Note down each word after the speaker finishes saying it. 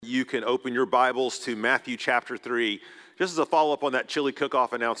you can open your Bibles to Matthew chapter 3. Just as a follow-up on that chili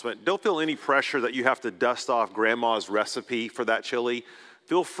cook-off announcement, don't feel any pressure that you have to dust off Grandma's recipe for that chili.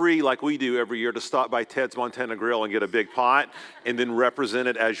 Feel free, like we do every year, to stop by Ted's Montana Grill and get a big pot and then represent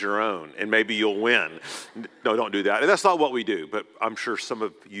it as your own, and maybe you'll win. No, don't do that. And that's not what we do, but I'm sure some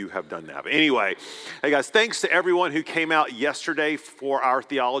of you have done that. But anyway, hey guys, thanks to everyone who came out yesterday for our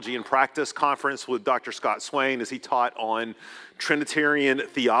Theology and Practice conference with Dr. Scott Swain as he taught on Trinitarian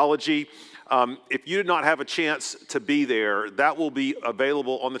theology. If you did not have a chance to be there, that will be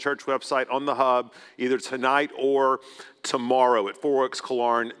available on the church website, on the hub, either tonight or tomorrow at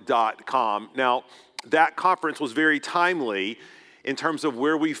fouroakscalarn.com. Now, that conference was very timely in terms of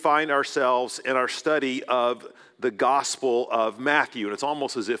where we find ourselves in our study of the Gospel of Matthew. And it's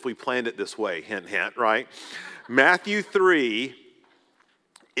almost as if we planned it this way, hint, hint, right? Matthew 3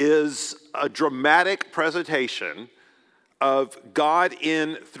 is a dramatic presentation of God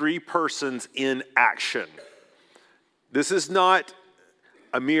in three persons in action. This is not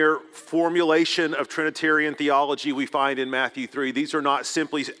a mere formulation of Trinitarian theology we find in Matthew 3. These are not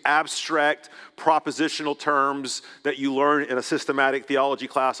simply abstract propositional terms that you learn in a systematic theology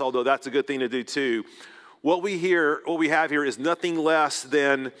class, although that's a good thing to do too. What we have here is nothing less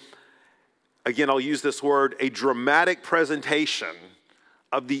than, again, I'll use this word, a dramatic presentation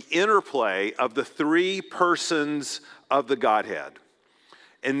of the interplay of the three persons of the Godhead.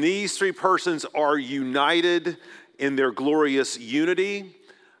 And these three persons are united in their glorious unity,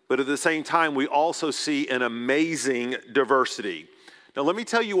 but at the same time, we also see an amazing diversity. Now, let me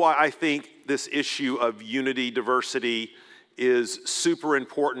tell you why I think this issue of unity, diversity is super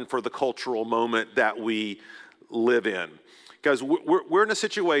important for the cultural moment that we live in. Because we're in a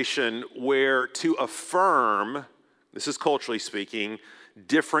situation where to affirm, this is culturally speaking,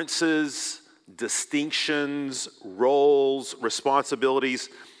 differences, distinctions, roles, responsibilities,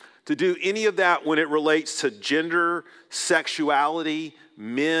 to do any of that when it relates to gender, sexuality,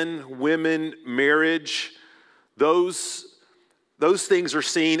 men, women, marriage, those things are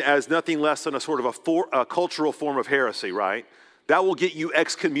seen as nothing less than a sort of a cultural form of heresy, right? That will get you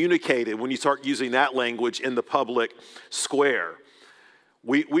excommunicated when you start using that language in the public square.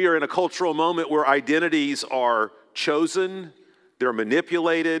 We are in a cultural moment where identities are chosen, they're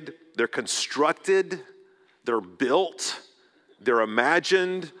manipulated, they're constructed, they're built, they're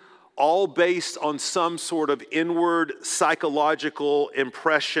imagined, all based on some sort of inward psychological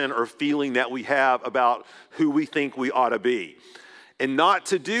impression or feeling that we have about who we think we ought to be. And not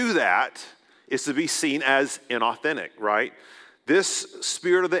to do that is to be seen as inauthentic, right? This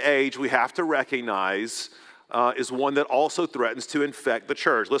spirit of the age, we have to recognize, is one that also threatens to infect the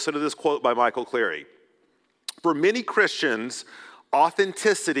church. Listen to this quote by Michael Cleary. For many Christians,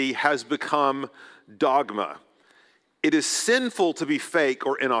 authenticity has become dogma. It is sinful to be fake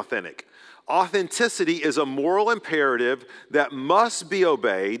or inauthentic. Authenticity is a moral imperative that must be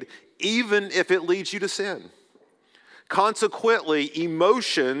obeyed even if it leads you to sin. Consequently,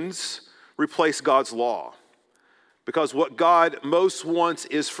 emotions replace God's law because what God most wants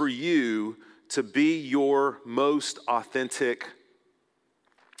is for you to be your most authentic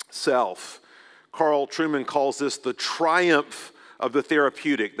self. Carl Trueman calls this the triumph of the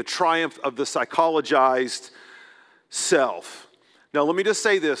therapeutic, the triumph of the psychologized self. Now, let me just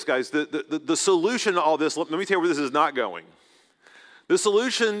say this, guys. The solution to all this, let me tell you where this is not going. The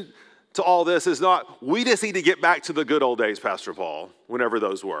solution to all this is not, we just need to get back to the good old days, Pastor Paul, whenever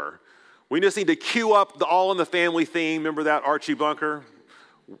those were. We just need to cue up the All in the Family theme. Remember that, Archie Bunker?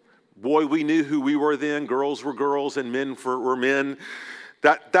 Boy, we knew who we were then. Girls were girls and men were men.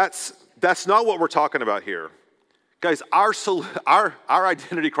 That's not what we're talking about here. Guys, our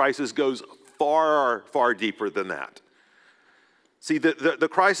identity crisis goes far, far deeper than that. See, the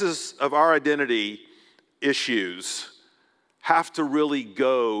crisis of our identity issues have to really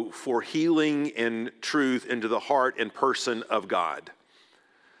go for healing and truth into the heart and person of God.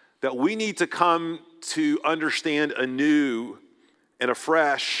 That we need to come to understand anew and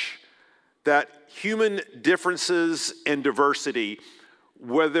afresh that human differences and diversity,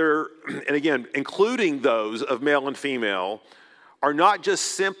 whether, and again, including those of male and female, are not just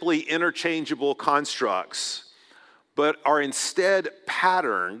simply interchangeable constructs, but are instead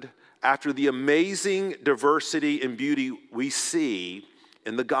patterned after the amazing diversity and beauty we see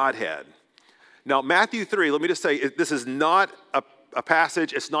in the Godhead. Now, Matthew 3, let me just say, this is not a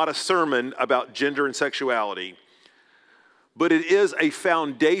passage, it's not a sermon about gender and sexuality, but it is a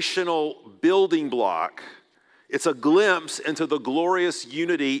foundational building block. It's a glimpse into the glorious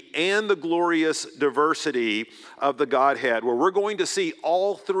unity and the glorious diversity of the Godhead, where we're going to see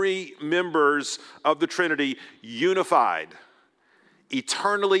all three members of the Trinity unified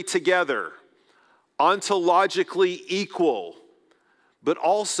eternally together, ontologically equal, but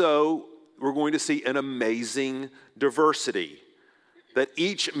also we're going to see an amazing diversity. That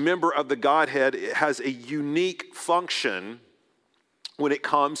each member of the Godhead has a unique function when it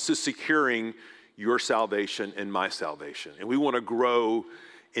comes to securing your salvation and my salvation. And we want to grow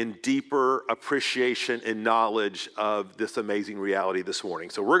in deeper appreciation and knowledge of this amazing reality this morning.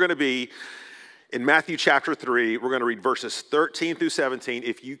 So we're going to be in Matthew chapter 3. We're going to read verses 13 through 17.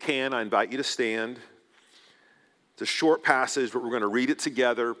 If you can, I invite you to stand. It's a short passage, but we're going to read it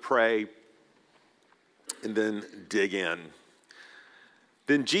together, pray, and then dig in.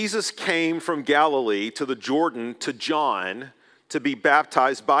 Then Jesus came from Galilee to the Jordan to John to be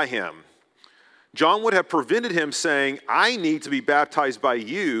baptized by him. John would have prevented him, saying, I need to be baptized by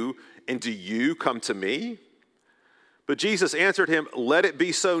you, and do you come to me? But Jesus answered him, let it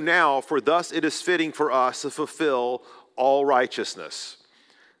be so now, for thus it is fitting for us to fulfill all righteousness.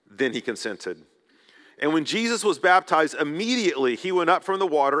 Then he consented. And when Jesus was baptized, immediately he went up from the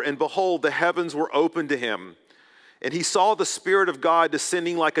water, and behold, the heavens were opened to him. And he saw the Spirit of God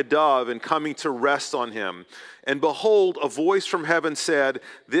descending like a dove and coming to rest on him. And behold, a voice from heaven said,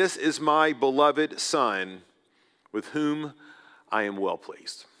 this is my beloved Son, with whom I am well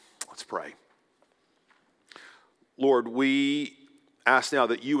pleased. Let's pray. Lord, we ask now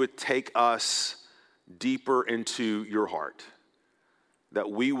that you would take us deeper into your heart,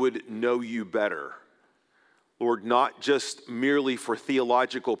 that we would know you better. Lord, not just merely for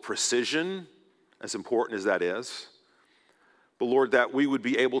theological precision, as important as that is, but Lord, that we would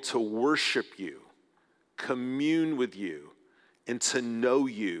be able to worship you, commune with you, and to know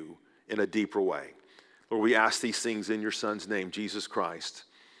you in a deeper way. Lord, we ask these things in your Son's name, Jesus Christ.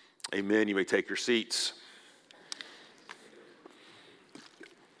 Amen. You may take your seats.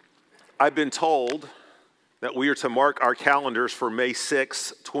 I've been told that we are to mark our calendars for May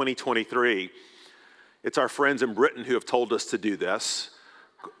 6, 2023. It's our friends in Britain who have told us to do this.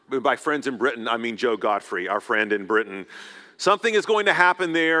 By friends in Britain, I mean Joe Godfrey, our friend in Britain. Something is going to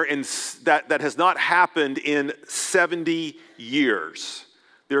happen there that has not happened in 70 years.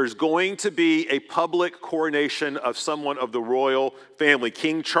 There's going to be a public coronation of someone of the royal family.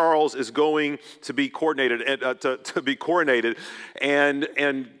 King Charles is going to be coronated,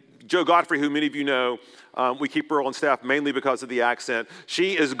 and Joe Godfrey, who many of you know, we keep her on staff mainly because of the accent.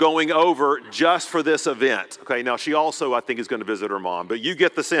 She is going over just for this event. Okay, now she also, I think, is going to visit her mom, but you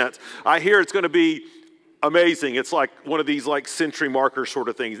get the sense. I hear it's going to be amazing. It's like one of these like century marker sort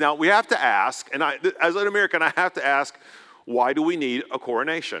of things. Now we have to ask, and as an American, I have to ask, why do we need a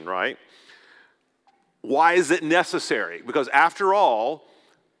coronation, right? Why is it necessary? Because after all,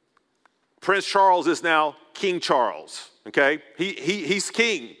 Prince Charles is now King Charles, okay? He's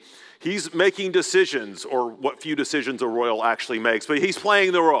king. He's making decisions, or what few decisions a royal actually makes, but he's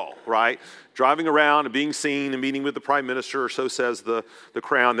playing the role, right? Driving around and being seen and meeting with the prime minister, so says the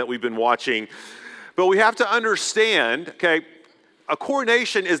Crown that we've been watching. But we have to understand, okay, a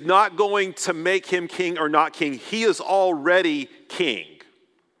coronation is not going to make him king or not king. He is already king,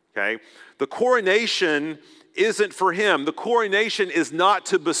 okay? The coronation isn't for him. The coronation is not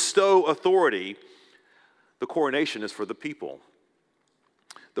to bestow authority. The coronation is for the people.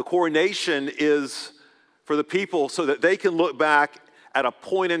 The coronation is for the people so that they can look back at a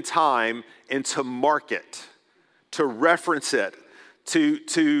point in time and to mark it, to reference it,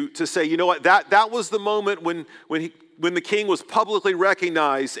 to say, you know what, that was the moment when the king was publicly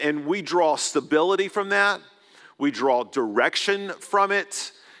recognized, and we draw stability from that. We draw direction from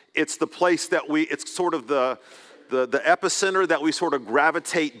it. It's the place that it's sort of the epicenter that we sort of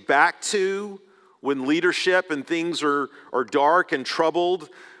gravitate back to when leadership and things are dark and troubled.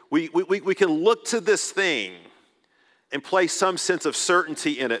 We can look to this thing and place some sense of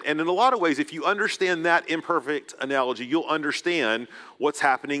certainty in it. And in a lot of ways, if you understand that imperfect analogy, you'll understand what's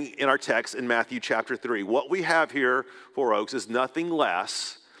happening in our text in Matthew chapter 3. What we have here, Four Oaks, is nothing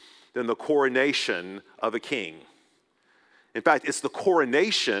less than the coronation of a king. In fact, it's the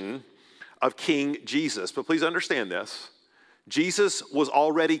coronation of King Jesus. But please understand this. Jesus was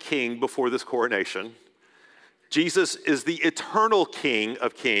already king before this coronation. Jesus is the eternal King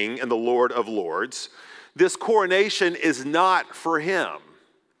of kings and the Lord of lords. This coronation is not for him.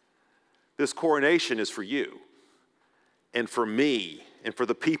 This coronation is for you and for me and for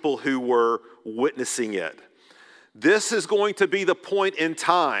the people who were witnessing it. This is going to be the point in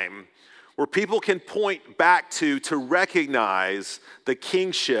time where people can point back to recognize the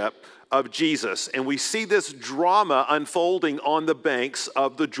kingship of Jesus. And we see this drama unfolding on the banks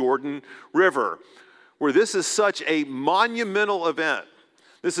of the Jordan River, where this is such a monumental event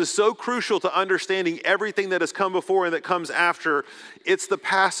This is so crucial to understanding everything that has come before and that comes after. It's the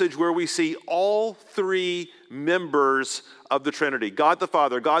passage where we see all three members of the Trinity, God the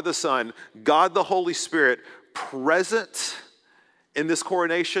Father, God the Son, God the Holy Spirit, present in this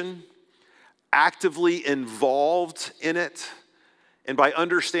coronation, actively involved in it. And by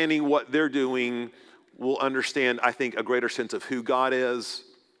understanding what they're doing, we'll understand, I think, a greater sense of who God is,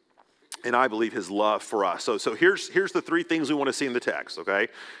 and I believe his love for us. So here's the three things we want to see in the text, okay?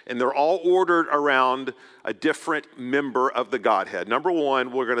 And they're all ordered around a different member of the Godhead. Number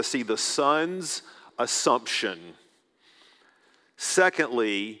one, we're going to see the Son's assumption.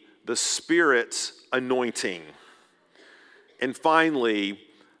 Secondly, the Spirit's anointing. And finally,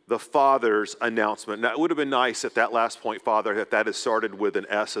 the Father's announcement. Now, it would have been nice if that last point, Father, if that had started with an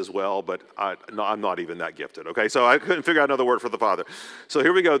S as well, but I'm not even that gifted, okay? So I couldn't figure out another word for the Father. So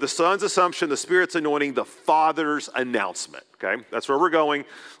here we go. The Son's assumption, the Spirit's anointing, the Father's announcement, okay? That's where we're going.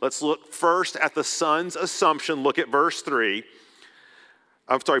 Let's look first at the Son's assumption. Look at verse 13.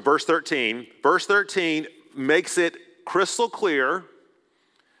 Verse 13 makes it crystal clear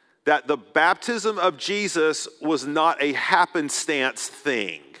that the baptism of Jesus was not a happenstance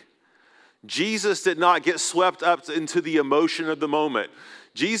thing. Jesus did not get swept up into the emotion of the moment.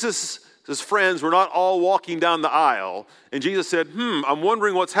 Jesus' friends were not all walking down the aisle, and Jesus said, I'm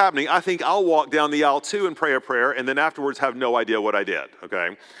wondering what's happening. I think I'll walk down the aisle too and pray a prayer, and then afterwards have no idea what I did,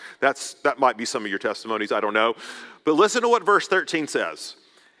 okay? That might be some of your testimonies, I don't know. But listen to what verse 13 says.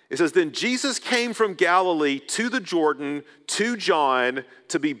 It says, then Jesus came from Galilee to the Jordan to John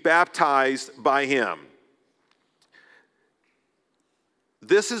to be baptized by him.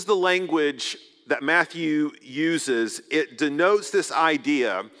 This is the language that Matthew uses. It denotes this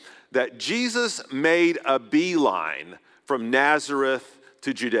idea that Jesus made a beeline from Nazareth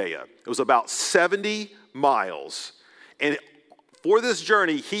to Judea. It was about 70 miles. And for this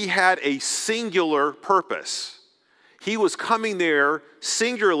journey, he had a singular purpose. He was coming there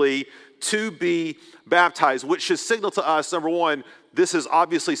singularly to be baptized, which should signal to us, number one, this is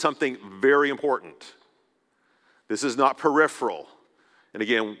obviously something very important. This is not peripheral. And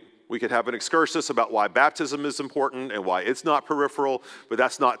again, we could have an excursus about why baptism is important and why it's not peripheral, but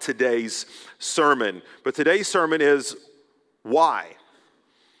that's not today's sermon. But today's sermon is why?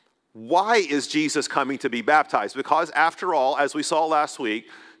 Why is Jesus coming to be baptized? Because after all, as we saw last week,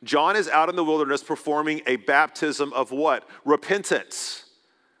 John is out in the wilderness performing a baptism of what? Repentance.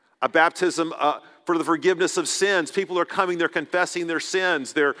 A baptism for the forgiveness of sins. People are coming, they're confessing their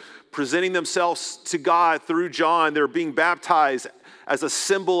sins. They're presenting themselves to God through John. They're being baptized as a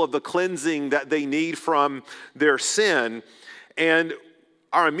symbol of the cleansing that they need from their sin. And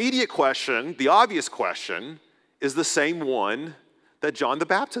our immediate question, the obvious question, is the same one that John the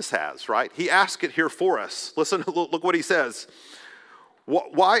Baptist has, right? He asked it here for us. Listen, look what he says.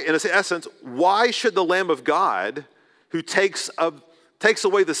 Why, in essence, why should the Lamb of God who takes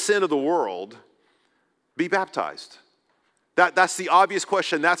away the sin of the world be baptized? That's the obvious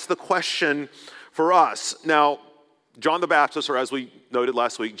question. That's the question for us. Now, John the Baptist, or as we noted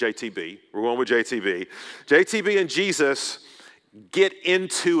last week, JTB. We're going with JTB. JTB and Jesus get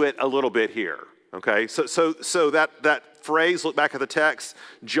into it a little bit here, okay? So that phrase, look back at the text,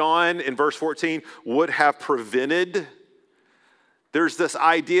 John in verse 14, would have prevented. There's this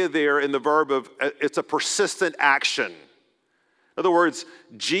idea there in the verb of it's a persistent action. In other words,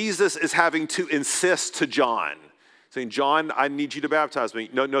 Jesus is having to insist to John, saying, John, I need you to baptize me.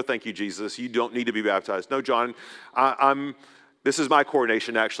 No, thank you, Jesus. You don't need to be baptized. No, John, this is my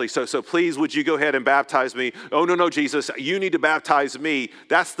coronation, actually. So please, would you go ahead and baptize me? Oh, no, Jesus, you need to baptize me.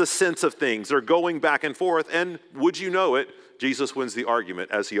 That's the sense of things. They're going back and forth. And would you know it, Jesus wins the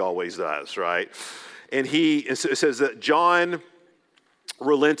argument, as he always does, right? And it says that John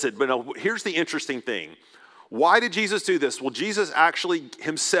relented. But now, here's the interesting thing. Why did Jesus do this? Well, Jesus actually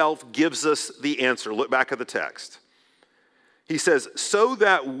himself gives us the answer. Look back at the text. He says, so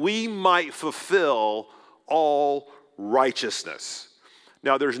that we might fulfill all righteousness.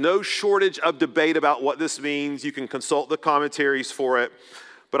 Now, there's no shortage of debate about what this means. You can consult the commentaries for it.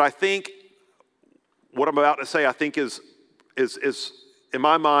 But I think what I'm about to say, I think is in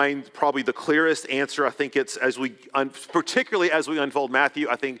my mind, probably the clearest answer. I think it's particularly as we unfold Matthew,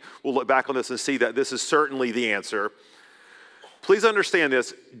 I think we'll look back on this and see that this is certainly the answer. Please understand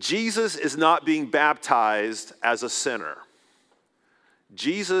this. Jesus is not being baptized as a sinner.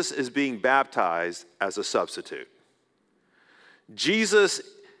 Jesus is being baptized as a substitute. Jesus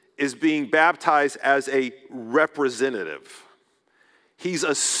is being baptized as a representative. He's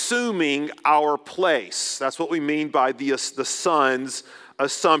assuming our place. That's what we mean by the Son's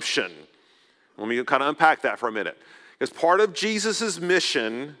assumption. Let me kind of unpack that for a minute. As part of Jesus'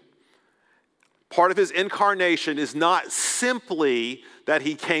 mission, part of his incarnation is not simply that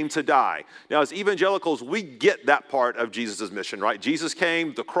he came to die. Now, as evangelicals, we get that part of Jesus' mission, right? Jesus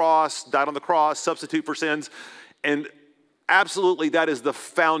came, the cross, died on the cross, substitute for sins, and absolutely that is the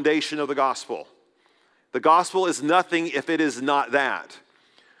foundation of the gospel. The gospel is nothing if it is not that.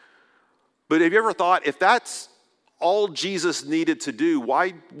 But have you ever thought, if that's all Jesus needed to do,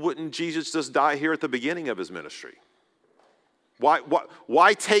 why wouldn't Jesus just die here at the beginning of his ministry?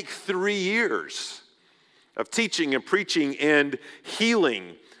 Why take 3 years of teaching and preaching and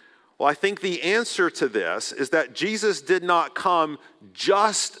healing? Well, I think the answer to this is that Jesus did not come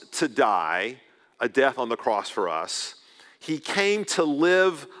just to die a death on the cross for us. He came to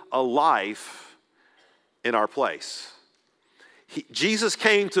live a life in our place. Jesus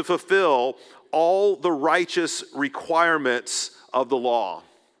came to fulfill all the righteous requirements of the law.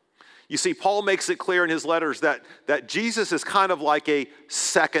 You see, Paul makes it clear in his letters that Jesus is kind of like a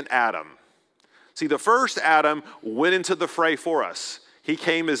second Adam. See, the first Adam went into the fray for us. He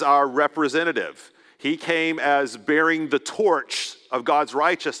came as our representative. He came as bearing the torch of God's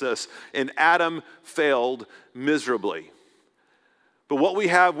righteousness, and Adam failed miserably. But what we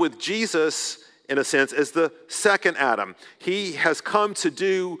have with Jesus, in a sense, is the second Adam. He has come to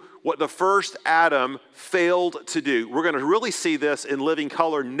do what the first Adam failed to do. We're going to really see this in living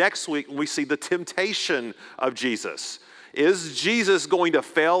color next week when we see the temptation of Jesus. Is Jesus going to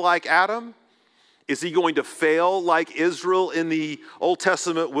fail like Adam? Is he going to fail like Israel in the Old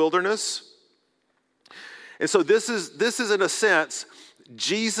Testament wilderness? And so this is in a sense,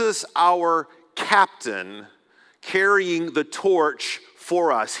 Jesus, our captain, carrying the torch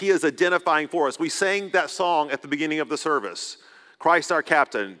for us. He is identifying for us. We sang that song at the beginning of the service. Christ our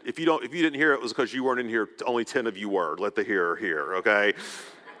captain. If you didn't hear it, it was because you weren't in here. Only 10 of you were. Let the hearer hear, okay?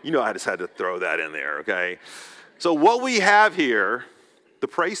 You know I just had to throw that in there, okay? So what we have here, the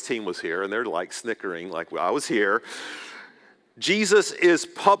praise team was here, and they're like snickering like I was here. Jesus is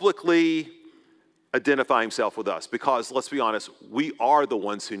publicly identifying himself with us because, let's be honest, we are the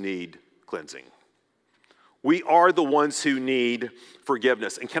ones who need cleansing. We are the ones who need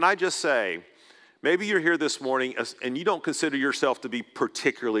forgiveness. And can I just say, maybe you're here this morning and you don't consider yourself to be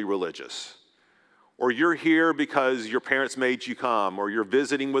particularly religious. Or you're here because your parents made you come, or you're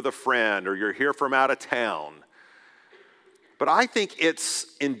visiting with a friend, or you're here from out of town. But I think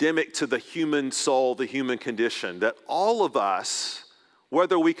it's endemic to the human soul, the human condition, that all of us,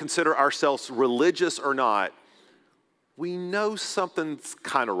 whether we consider ourselves religious or not, we know something's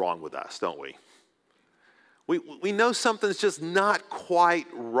kind of wrong with us, don't we? We know something's just not quite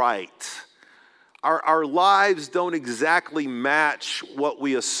right. Our lives don't exactly match what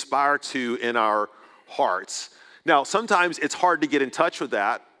we aspire to in our hearts. Now, sometimes it's hard to get in touch with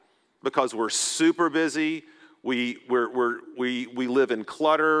that because we're super busy. We live in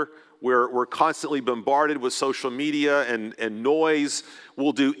clutter. We're constantly bombarded with social media and noise.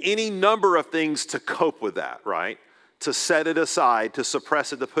 We'll do any number of things to cope with that, right? To set it aside, to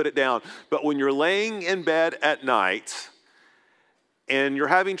suppress it, to put it down. But when you're laying in bed at night and you're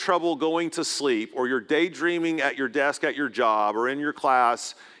having trouble going to sleep, or you're daydreaming at your desk at your job or in your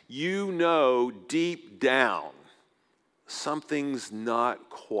class, you know deep down something's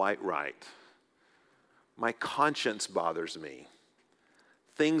not quite right. My conscience bothers me.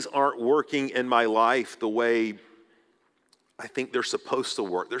 Things aren't working in my life the way I think they're supposed to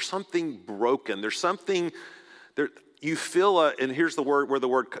work. There's something broken. There's something there. You feel and here's the word where the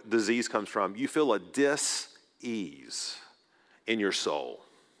word disease comes from. You feel a dis-ease in your soul.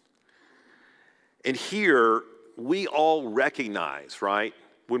 And here, we all recognize, right,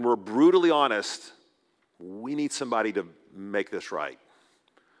 when we're brutally honest, we need somebody to make this right.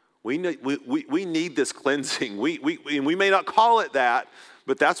 We need this cleansing. We may not call it that,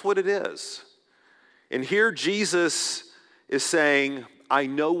 but that's what it is. And here Jesus is saying, I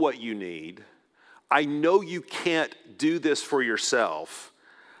know what you need. I know you can't do this for yourself.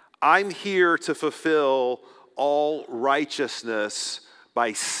 I'm here to fulfill all righteousness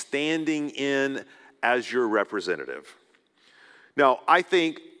by standing in as your representative. Now, I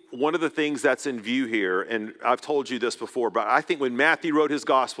think one of the things that's in view here, and I've told you this before, but I think when Matthew wrote his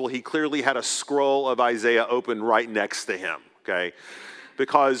gospel, he clearly had a scroll of Isaiah open right next to him, okay?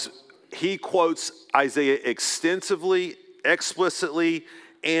 Because he quotes Isaiah extensively, explicitly,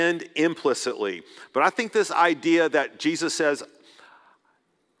 and implicitly. But I think this idea that Jesus says,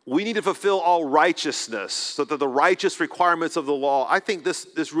 we need to fulfill all righteousness, so that the righteous requirements of the law, I think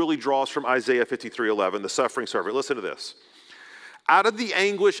this really draws from Isaiah 53:11, the suffering servant. Listen to this. Out of the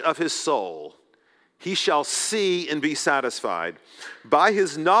anguish of his soul, he shall see and be satisfied. By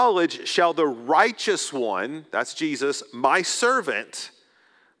his knowledge shall the righteous one, that's Jesus, my servant,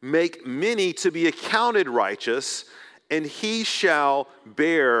 make many to be accounted righteous, and he shall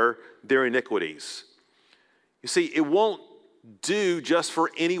bear their iniquities. You see, it won't do just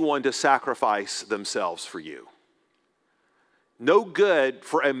for anyone to sacrifice themselves for you. No good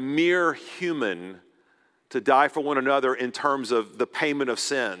for a mere human to die for one another in terms of the payment of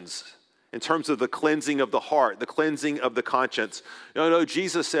sins, in terms of the cleansing of the heart, the cleansing of the conscience. No,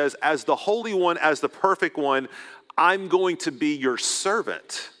 Jesus says, as the Holy One, as the perfect one, I'm going to be your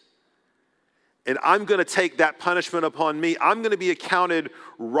servant. And I'm going to take that punishment upon me. I'm going to be accounted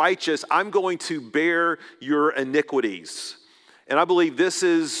righteous. I'm going to bear your iniquities. And I believe this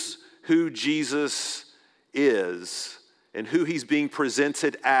is who Jesus is and who he's being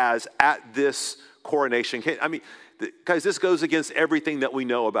presented as at this coronation. I mean, guys, this goes against everything that we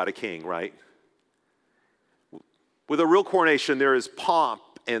know about a king, right? With a real coronation, there is pomp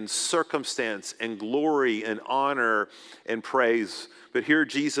and circumstance and glory and honor and praise. But here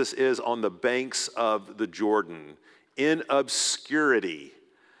Jesus is on the banks of the Jordan in obscurity.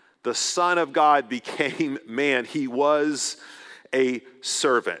 The Son of God became man. He was a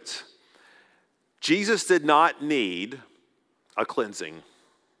servant. Jesus did not need a cleansing.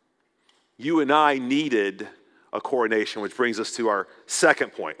 You and I needed a coronation, which brings us to our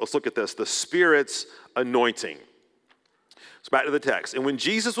second point. Let's look at this, the Spirit's anointing. So back to the text. And when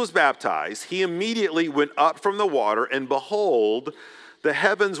Jesus was baptized, he immediately went up from the water, and behold, the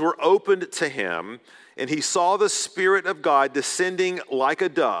heavens were opened to him, and he saw the Spirit of God descending like a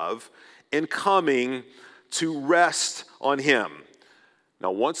dove and coming to rest on him.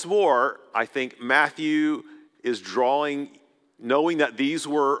 Now, once more, I think Matthew is drawing, knowing that these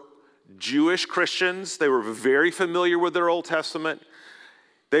were Jewish Christians. They were very familiar with their Old Testament.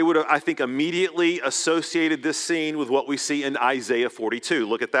 They would have, I think, immediately associated this scene with what we see in Isaiah 42.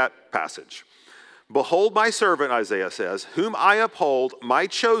 Look at that passage. Behold my servant, Isaiah says, whom I uphold, my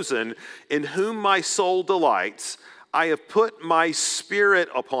chosen, in whom my soul delights. I have put my Spirit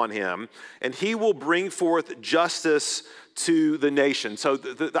upon him, and he will bring forth justice to the nation. So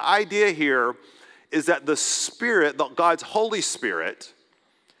the idea here is that the Spirit, God's Holy Spirit,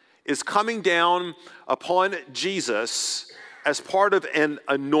 is coming down upon Jesus as part of an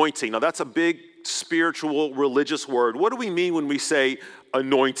anointing. Now, that's a big spiritual, religious word. What do we mean when we say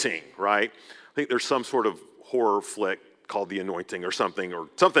anointing, right? I think there's some sort of horror flick called The Anointing or something else.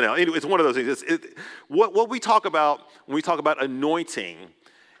 Anyway, it's one of those things. What we talk about when we talk about anointing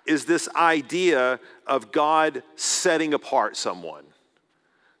is this idea of God setting apart someone,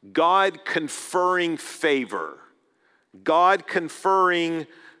 God conferring favor, God conferring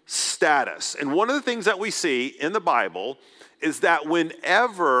status. And one of the things that we see in the Bible is that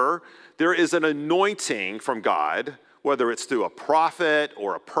whenever there is an anointing from God, whether it's through a prophet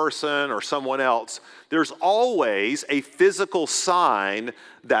or a person or someone else, there's always a physical sign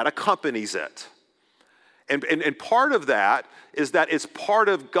that accompanies it. And part of that is that it's part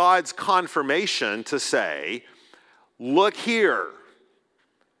of God's confirmation to say, look here,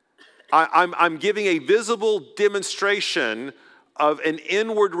 I'm giving a visible demonstration of an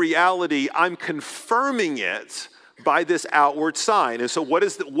inward reality. I'm confirming it by this outward sign. And so what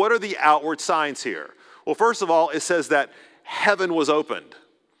are the outward signs here? Well, first of all, it says that heaven was opened.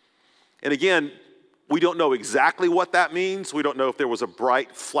 And again, we don't know exactly what that means. We don't know if there was a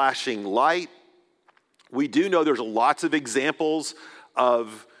bright flashing light. We do know there's lots of examples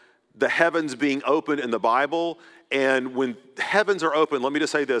of the heavens being opened in the Bible. And when heavens are open, let me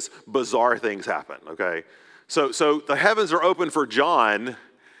just say this, bizarre things happen, okay? So the heavens are open for John, and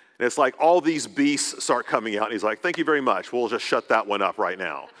it's like all these beasts start coming out. And he's like, thank you very much. We'll just shut that one up right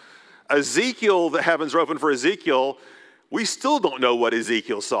now. Ezekiel, the heavens are open for Ezekiel. We still don't know what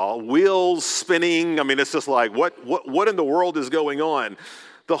Ezekiel saw. Wheels spinning. I mean, it's just like, what in the world is going on?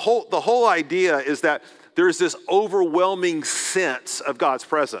 The whole idea is that there's this overwhelming sense of God's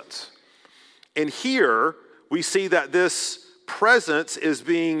presence. And here we see that this presence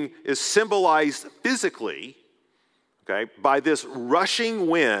is symbolized physically, okay, by this rushing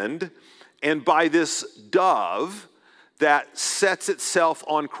wind and by this dove that sets itself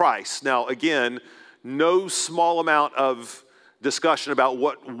on Christ. Now, again, no small amount of discussion about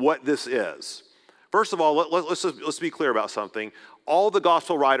what this is. First of all, let's be clear about something. All the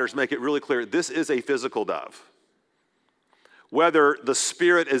gospel writers make it really clear this is a physical dove. Whether the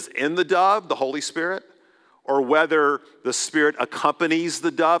Spirit is in the dove, the Holy Spirit, or whether the Spirit accompanies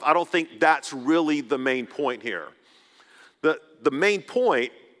the dove, I don't think that's really the main point here. The main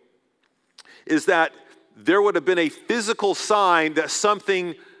point is that there would have been a physical sign that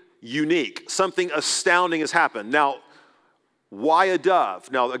something unique. Something astounding has happened. Now, why a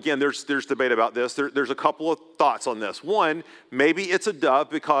dove? Now, again, there's debate about this. There's a couple of thoughts on this. One, maybe it's a dove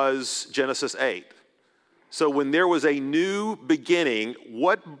because Genesis 8. So when there was a new beginning,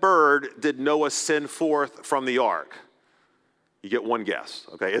 what bird did Noah send forth from the ark? You get one guess,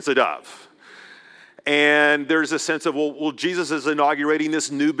 okay? It's a dove. And there's a sense of, well, Jesus is inaugurating this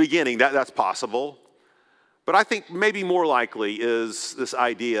new beginning. That's possible. But I think maybe more likely is this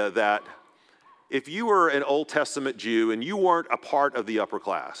idea that if you were an Old Testament Jew and you weren't a part of the upper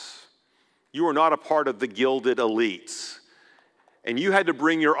class, you were not a part of the gilded elites, and you had to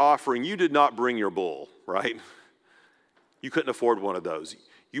bring your offering, you did not bring your bull, right? You couldn't afford one of those.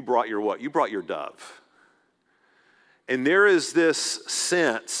 You brought your what? You brought your dove. And there is this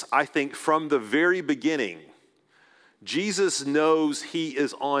sense, I think, from the very beginning, Jesus knows he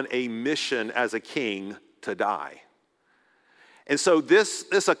is on a mission as a king to die. And so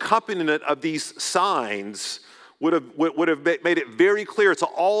this accompaniment of these signs would have made it very clear to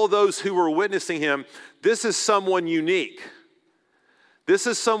all of those who were witnessing him, this is someone unique. This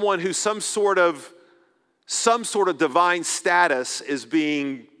is someone who some sort of divine status is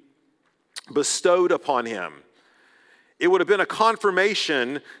being bestowed upon him. It would have been a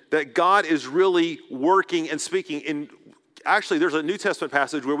confirmation that God is really working and speaking. Actually, there's a New Testament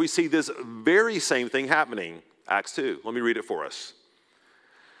passage where we see this very same thing happening. Acts 2. Let me read it for us.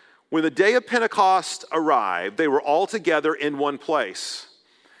 When the day of Pentecost arrived, they were all together in one place.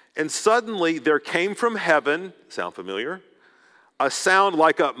 And suddenly there came from heaven, sound familiar? A sound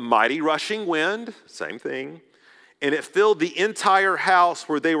like a mighty rushing wind, same thing. And it filled the entire house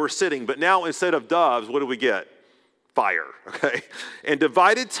where they were sitting. But now instead of doves, what do we get? Fire, okay? And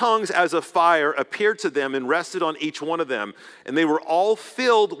divided tongues as of fire appeared to them and rested on each one of them. And they were all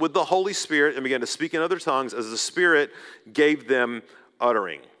filled with the Holy Spirit and began to speak in other tongues as the Spirit gave them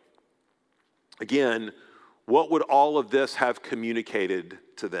uttering. Again, what would all of this have communicated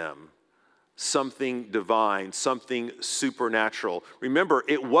to them? Something divine, something supernatural. Remember,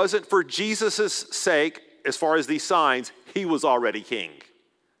 it wasn't for Jesus' sake, as far as these signs, he was already king.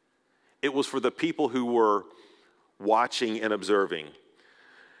 It was for the people who were watching and observing.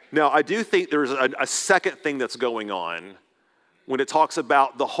 Now, I do think there's a second thing that's going on when it talks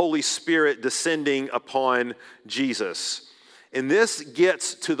about the Holy Spirit descending upon Jesus. And this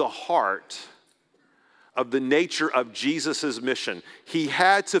gets to the heart of the nature of Jesus' mission. He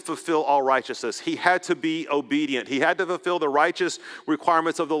had to fulfill all righteousness. He had to be obedient. He had to fulfill the righteous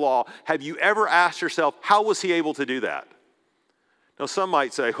requirements of the law. Have you ever asked yourself, how was he able to do that? Now, some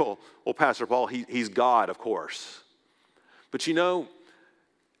might say, well, Pastor Paul, he's God, of course. But you know,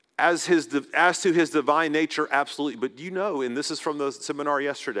 as to his divine nature, absolutely. But you know, and this is from the seminar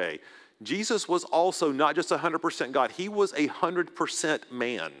yesterday, Jesus was also not just 100% God. He was 100%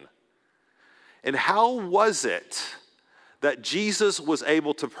 man. And how was it that Jesus was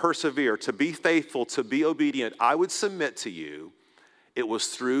able to persevere, to be faithful, to be obedient? I would submit to you, it was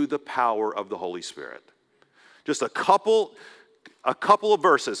through the power of the Holy Spirit. Just a couple of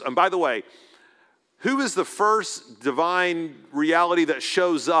verses. And by the way, who is the first divine reality that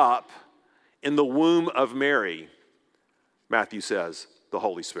shows up in the womb of Mary? Matthew says, the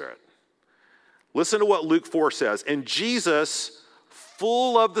Holy Spirit. Listen to what Luke 4 says. And Jesus,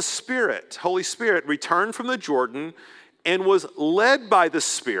 full of the Spirit, Holy Spirit, returned from the Jordan and was led by the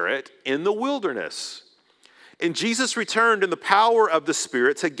Spirit in the wilderness. And Jesus returned in the power of the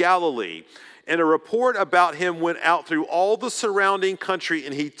Spirit to Galilee. And a report about him went out through all the surrounding country,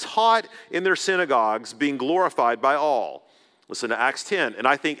 and he taught in their synagogues, being glorified by all. Listen to Acts 10. And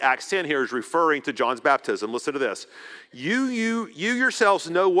I think Acts 10 here is referring to John's baptism. Listen to this. You yourselves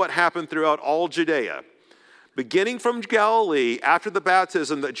know what happened throughout all Judea, beginning from Galilee after the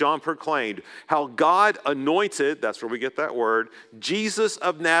baptism that John proclaimed, how God anointed, that's where we get that word, Jesus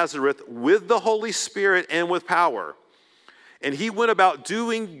of Nazareth with the Holy Spirit and with power. And he went about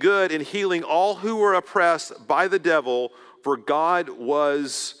doing good and healing all who were oppressed by the devil, for God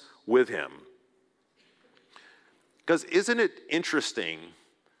was with him. Because isn't it interesting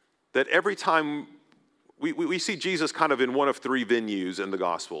that every time we see Jesus kind of in one of three venues in the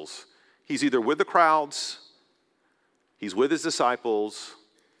Gospels. He's either with the crowds, he's with his disciples,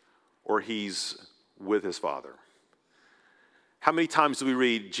 or he's with his Father. How many times do we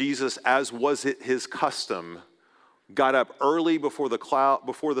read Jesus, as was it his custom, got up early before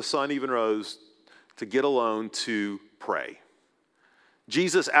the sun even rose to get alone to pray?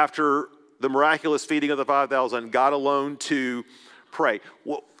 Jesus, after the miraculous feeding of the 5,000, got alone to pray.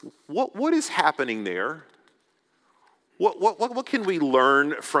 What is happening there? What can we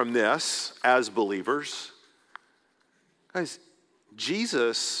learn from this as believers? Guys,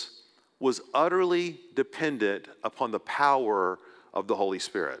 Jesus was utterly dependent upon the power of the Holy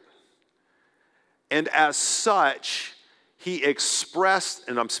Spirit. And as such, he expressed,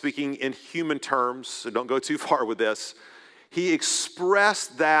 and I'm speaking in human terms, so don't go too far with this, he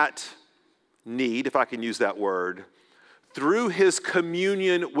expressed that need, if I can use that word, through his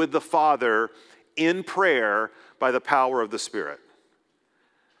communion with the Father in prayer by the power of the Spirit.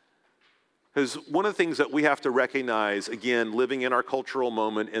 Because one of the things that we have to recognize, again, living in our cultural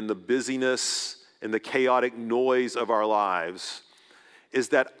moment, in the busyness and the chaotic noise of our lives, is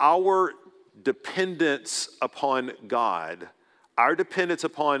that our dependence upon God, our dependence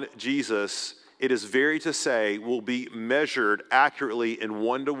upon Jesus, it is very to say, will be measured accurately in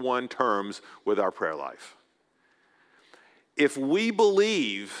one-to-one terms with our prayer life. If we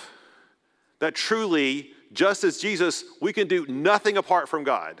believe that truly, just as Jesus, we can do nothing apart from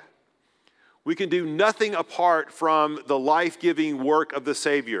God, we can do nothing apart from the life-giving work of the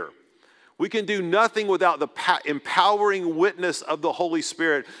Savior, we can do nothing without the empowering witness of the Holy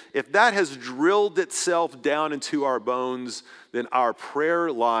Spirit. If that has drilled itself down into our bones, then our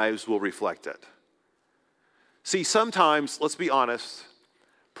prayer lives will reflect it. See, sometimes, let's be honest,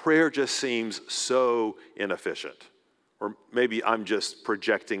 prayer just seems so inefficient. Or maybe I'm just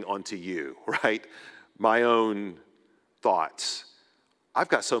projecting onto you, right? My own thoughts. I've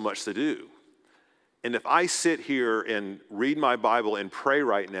got so much to do. And if I sit here and read my Bible and pray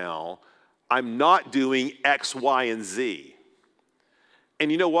right now, I'm not doing X, Y, and Z.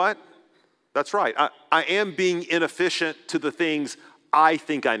 And you know what? That's right. I am being inefficient to the things I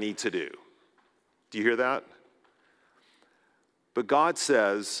think I need to do. Do you hear that? But God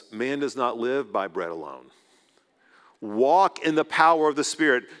says, man does not live by bread alone. Walk in the power of the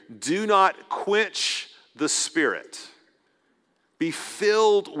Spirit. Do not quench the Spirit. Be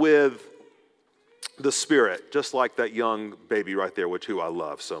filled with the Spirit, just like that young baby right there, who I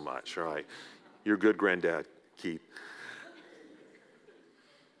love so much, right? Your good granddad, Keith.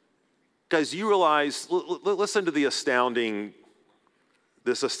 Guys, you realize, listen to this astounding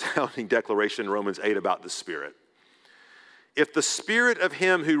declaration in Romans 8 about the Spirit. If the Spirit of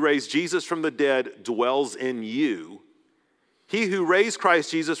him who raised Jesus from the dead dwells in you, he who raised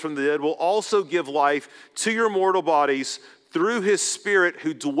Christ Jesus from the dead will also give life to your mortal bodies through his Spirit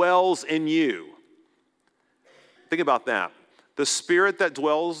who dwells in you. Think about that. The Spirit that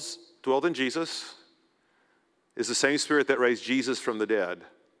dwelled in Jesus is the same Spirit that raised Jesus from the dead.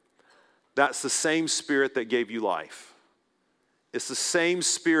 That's the same Spirit that gave you life. It's the same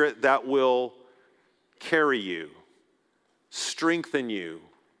Spirit that will carry you, strengthen you,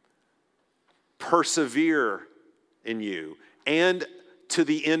 persevere in you, and to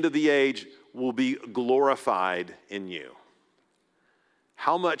the end of the age will be glorified in you.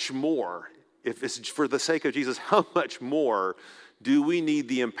 How much more, if it's for the sake of Jesus, how much more do we need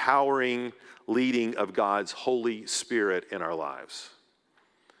the empowering leading of God's Holy Spirit in our lives?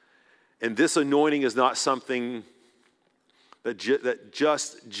 And this anointing is not something that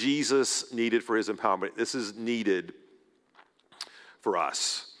just Jesus needed for his empowerment. This is needed for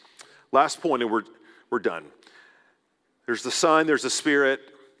us. Last point, and we're done. There's the Son, there's the Spirit,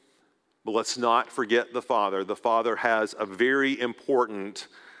 but let's not forget the Father. The Father has a very important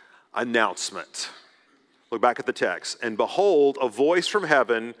announcement. Look back at the text. And behold, a voice from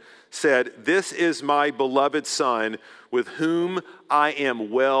heaven said, "This is my beloved Son, with whom I am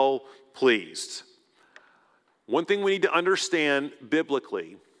well pleased." One thing we need to understand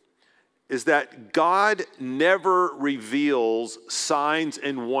biblically is that God never reveals signs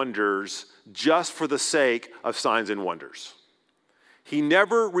and wonders just for the sake of signs and wonders. He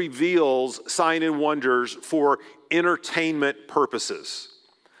never reveals signs and wonders for entertainment purposes.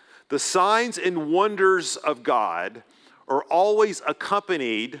 The signs and wonders of God are always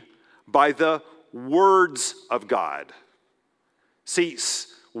accompanied by the words of God. See,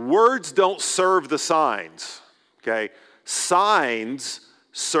 words don't serve the signs, okay? Signs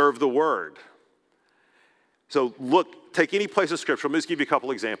serve the word. So look, take any place of Scripture. Let me just give you a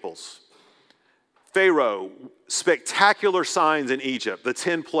couple examples. Pharaoh, spectacular signs in Egypt, the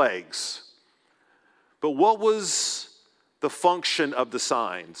 10 plagues. But what was the function of the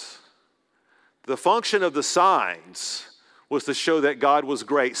signs? The function of the signs was to show that God was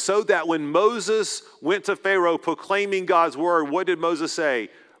great, so that when Moses went to Pharaoh proclaiming God's word, what did Moses say?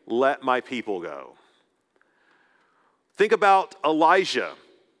 "Let my people go." Think about Elijah.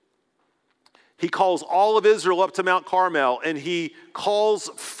 He calls all of Israel up to Mount Carmel, and he calls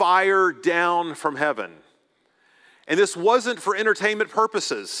fire down from heaven. And this wasn't for entertainment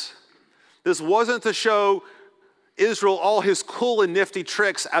purposes. This wasn't to show Israel all his cool and nifty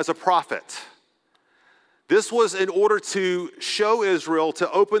tricks as a prophet. This was in order to show Israel, to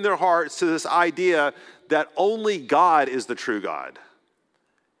open their hearts to this idea that only God is the true God.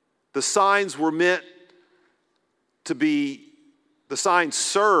 The signs were meant to be, the signs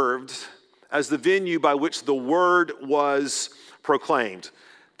served as the venue by which the word was proclaimed.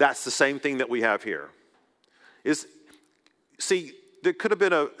 That's the same thing that we have here. See, there could have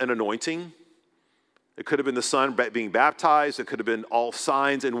been an anointing. It could have been the Son being baptized. It could have been all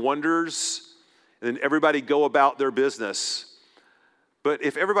signs and wonders. And then everybody go about their business. But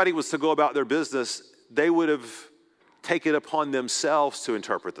if everybody was to go about their business, they would have taken upon themselves to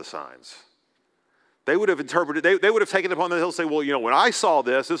interpret the signs. They would have interpreted, they would have taken it upon themselves to say, well, when I saw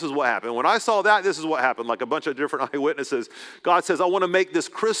this is what happened. When I saw that, this is what happened. Like a bunch of different eyewitnesses. God says, I want to make this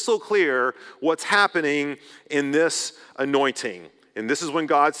crystal clear what's happening in this anointing. And this is when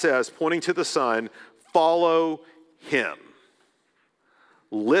God says, pointing to the Son, follow him.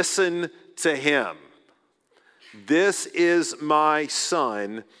 Listen to him. This is my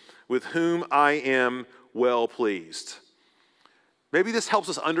Son with whom I am well pleased. Maybe this helps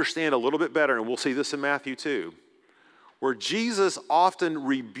us understand a little bit better, and we'll see this in Matthew 2, where Jesus often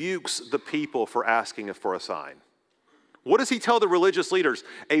rebukes the people for asking for a sign. What does he tell the religious leaders?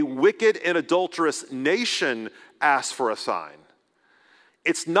 A wicked and adulterous nation asks for a sign.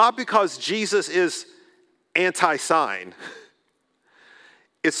 It's not because Jesus is anti-sign.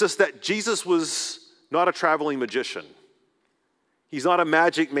 It's just that Jesus was not a traveling magician. He's not a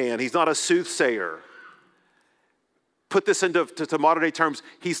magic man. He's not a soothsayer. Put this into modern day terms,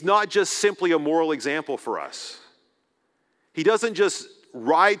 he's not just simply a moral example for us. He doesn't just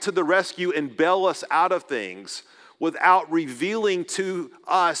ride to the rescue and bail us out of things without revealing to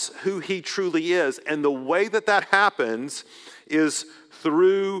us who he truly is. And the way that happens is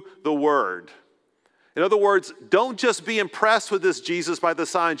through the word. In other words, don't just be impressed with this Jesus by the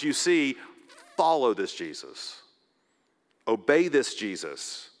signs you see. Follow this Jesus. Obey this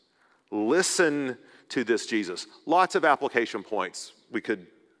Jesus. Listen to this Jesus. Lots of application points we could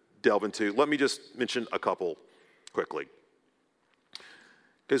delve into. Let me just mention a couple quickly.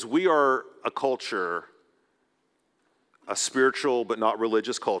 Because we are a culture, a spiritual but not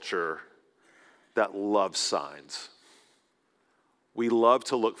religious culture, that loves signs. We love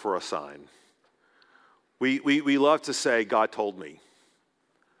to look for a sign. We love to say, God told me.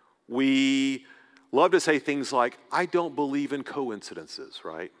 We love to say things like, I don't believe in coincidences,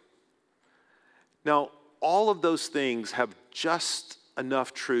 right? Now, all of those things have just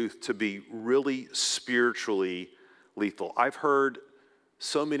enough truth to be really spiritually lethal. I've heard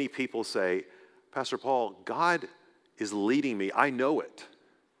so many people say, Pastor Paul, God is leading me, I know it,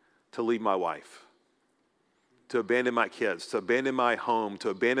 to leave my wife, to abandon my kids, to abandon my home, to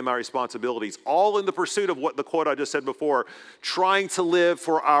abandon my responsibilities, all in the pursuit of what the quote I just said before, trying to live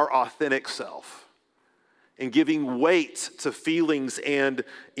for our authentic self and giving weight to feelings and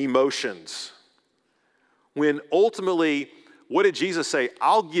emotions. When ultimately, what did Jesus say?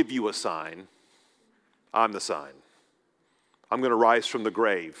 I'll give you a sign. I'm the sign. I'm going to rise from the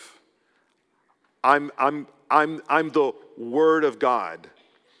grave. I'm the Word of God.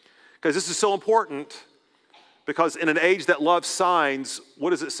 Because this is so important, because in an age that loves signs, what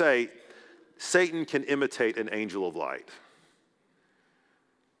does it say? Satan can imitate an angel of light.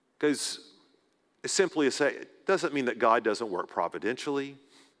 Because it's simply a say, it doesn't mean that God doesn't work providentially.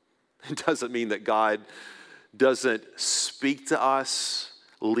 It doesn't mean that God doesn't speak to us,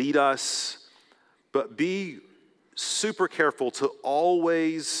 lead us, but be super careful to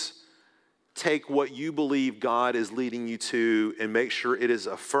always take what you believe God is leading you to and make sure it is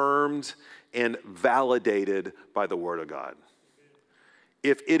affirmed and validated by the Word of God.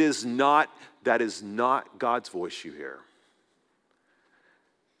 If it is not, that is not God's voice you hear.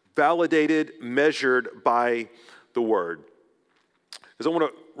 Validated, measured by the Word. Because I want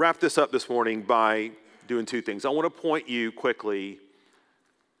to wrap this up this morning by doing two things. I want to point you quickly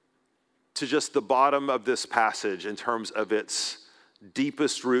to just the bottom of this passage in terms of its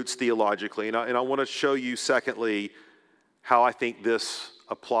deepest roots theologically. And I want to show you, secondly, how I think this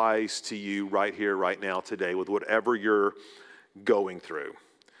applies to you right here, right now, today, with whatever you're going through.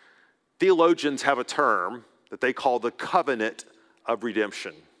 Theologians have a term that they call the covenant of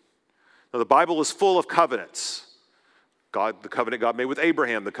redemption. Now, the Bible is full of covenants. God, the covenant God made with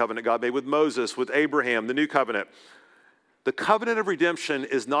Abraham, the covenant God made with Moses, with Abraham, the new covenant. The covenant of redemption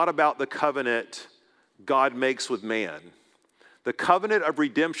is not about the covenant God makes with man. The covenant of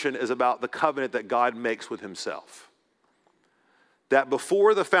redemption is about the covenant that God makes with himself. That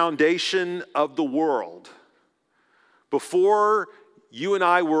before the foundation of the world, before you and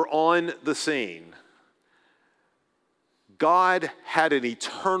I were on the scene, God had an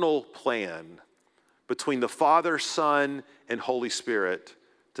eternal plan between the Father, Son, and Holy Spirit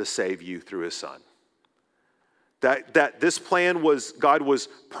to save you through his Son. That this plan was, God was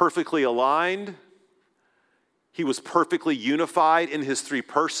perfectly aligned. He was perfectly unified in his three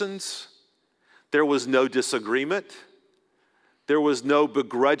persons. There was no disagreement. There was no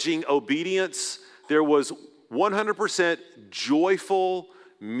begrudging obedience. There was 100% joyful,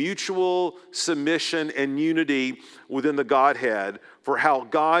 mutual submission and unity within the Godhead for how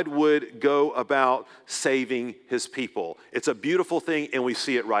God would go about saving his people. It's a beautiful thing, and we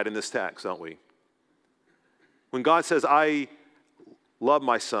see it right in this text, don't we? When God says, I love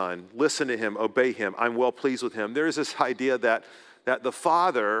my Son, listen to him, obey him, I'm well pleased with him, there is this idea that the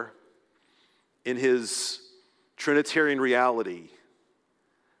Father, in his Trinitarian reality,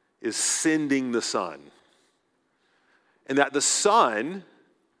 is sending the Son. And that the Son,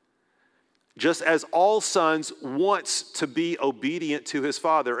 just as all sons, wants to be obedient to his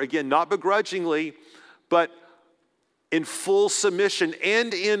Father. Again, not begrudgingly, but in full submission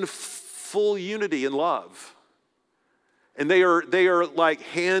and in full unity and love. And they are like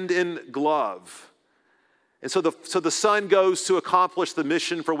hand in glove. And so the Son goes to accomplish the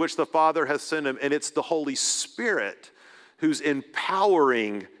mission for which the Father has sent him, and it's the Holy Spirit who's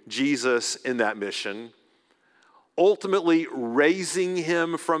empowering Jesus in that mission, ultimately raising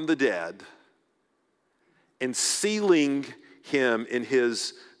him from the dead and sealing him in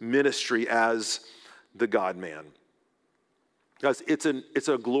his ministry as the God-man. Guys, it's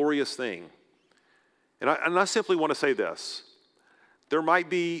a glorious thing. And I simply want to say this. There might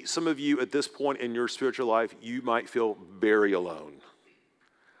be some of you at this point in your spiritual life, you might feel very alone,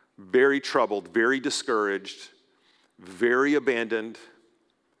 very troubled, very discouraged, very abandoned.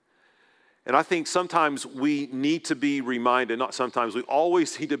 And I think sometimes we need to be reminded, not sometimes, we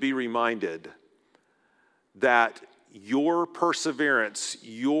always need to be reminded that your perseverance,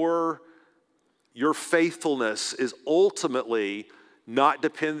 your faithfulness is ultimately not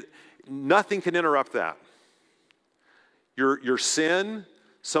dependent. Nothing can interrupt that. Your sin,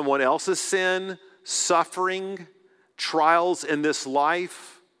 someone else's sin, suffering, trials in this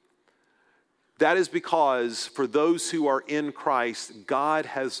life, that is because for those who are in Christ, God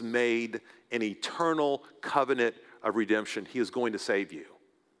has made an eternal covenant of redemption. He is going to save you.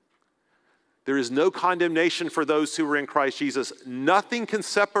 There is no condemnation for those who are in Christ Jesus. Nothing can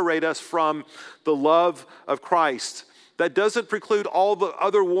separate us from the love of Christ. That doesn't preclude all the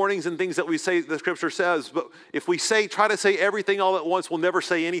other warnings and things that we say the Scripture says, but if we try to say everything all at once, we'll never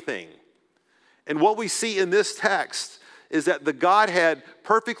say anything. And what we see in this text is that the Godhead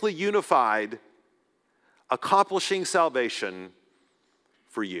perfectly unified, accomplishing salvation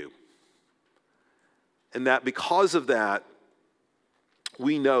for you. And that because of that,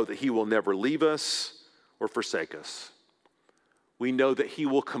 we know that he will never leave us or forsake us. We know that he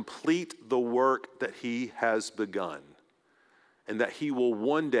will complete the work that he has begun, and that he will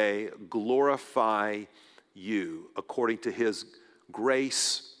one day glorify you according to his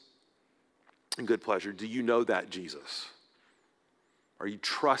grace and good pleasure. Do you know that Jesus? Are you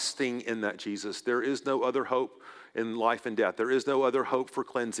trusting in that Jesus? There is no other hope in life and death. There is no other hope for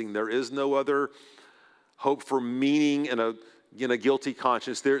cleansing. There is no other hope for meaning in a guilty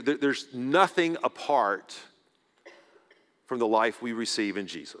conscience. There's nothing apart from the life we receive in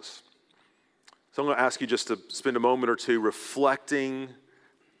Jesus. So I'm going to ask you just to spend a moment or two reflecting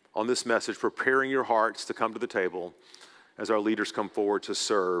on this message, preparing your hearts to come to the table as our leaders come forward to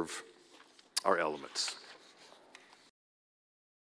serve our elements.